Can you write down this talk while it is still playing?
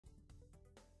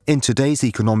In today's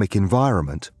economic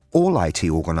environment, all IT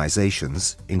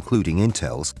organizations, including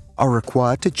Intel's, are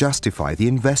required to justify the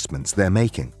investments they're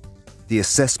making. The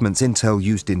assessments Intel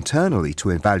used internally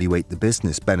to evaluate the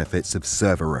business benefits of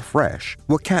server refresh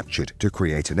were captured to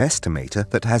create an estimator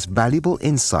that has valuable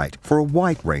insight for a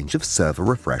wide range of server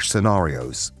refresh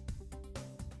scenarios.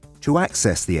 To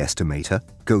access the estimator,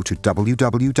 go to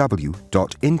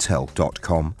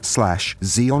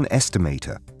www.intel.com/Xeon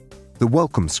Estimator. The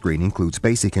welcome screen includes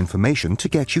basic information to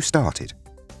get you started.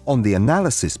 On the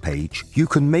Analysis page, you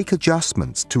can make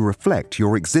adjustments to reflect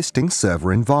your existing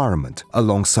server environment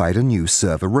alongside a new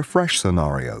server refresh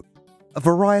scenario. A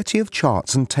variety of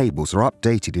charts and tables are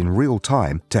updated in real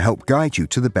time to help guide you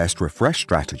to the best refresh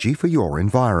strategy for your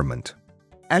environment.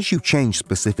 As you change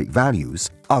specific values,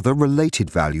 other related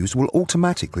values will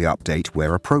automatically update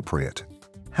where appropriate.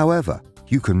 However,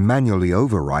 you can manually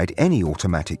override any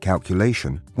automatic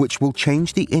calculation, which will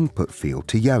change the input field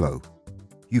to yellow.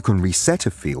 You can reset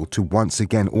a field to once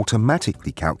again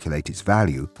automatically calculate its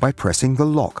value by pressing the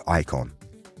lock icon.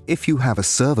 If you have a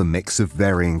server mix of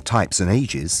varying types and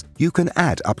ages, you can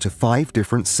add up to 5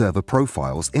 different server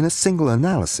profiles in a single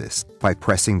analysis by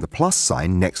pressing the plus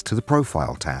sign next to the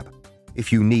Profile tab.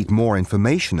 If you need more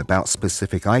information about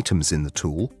specific items in the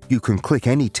tool, you can click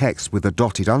any text with a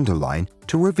dotted underline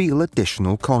to reveal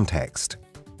additional context.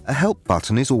 A Help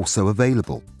button is also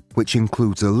available, which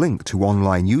includes a link to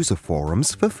online user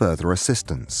forums for further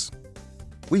assistance.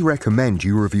 We recommend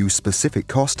you review specific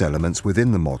cost elements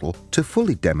within the model to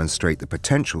fully demonstrate the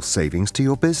potential savings to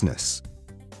your business.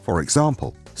 For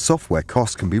example, software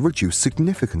costs can be reduced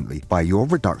significantly by your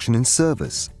reduction in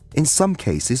servers, in some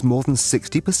cases more than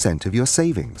 60% of your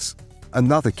savings.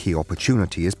 Another key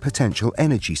opportunity is potential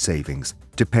energy savings,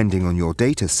 depending on your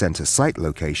data center site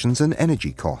locations and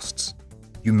energy costs.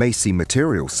 You may see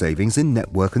material savings in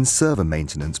network and server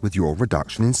maintenance with your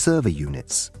reduction in server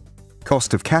units.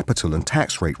 Cost of capital and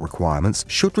tax rate requirements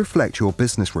should reflect your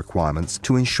business requirements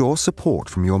to ensure support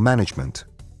from your management.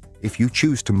 If you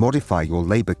choose to modify your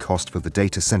labor cost for the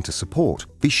data center support,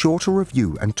 be sure to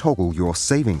review and toggle your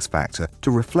savings factor to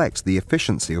reflect the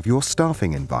efficiency of your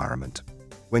staffing environment.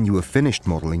 When you have finished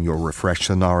modeling your refresh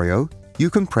scenario, you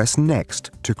can press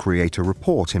Next to create a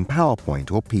report in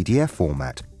PowerPoint or PDF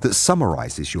format that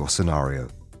summarizes your scenario.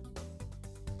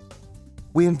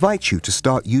 We invite you to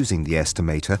start using the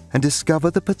estimator and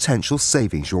discover the potential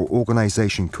savings your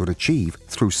organization could achieve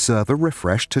through server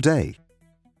refresh today.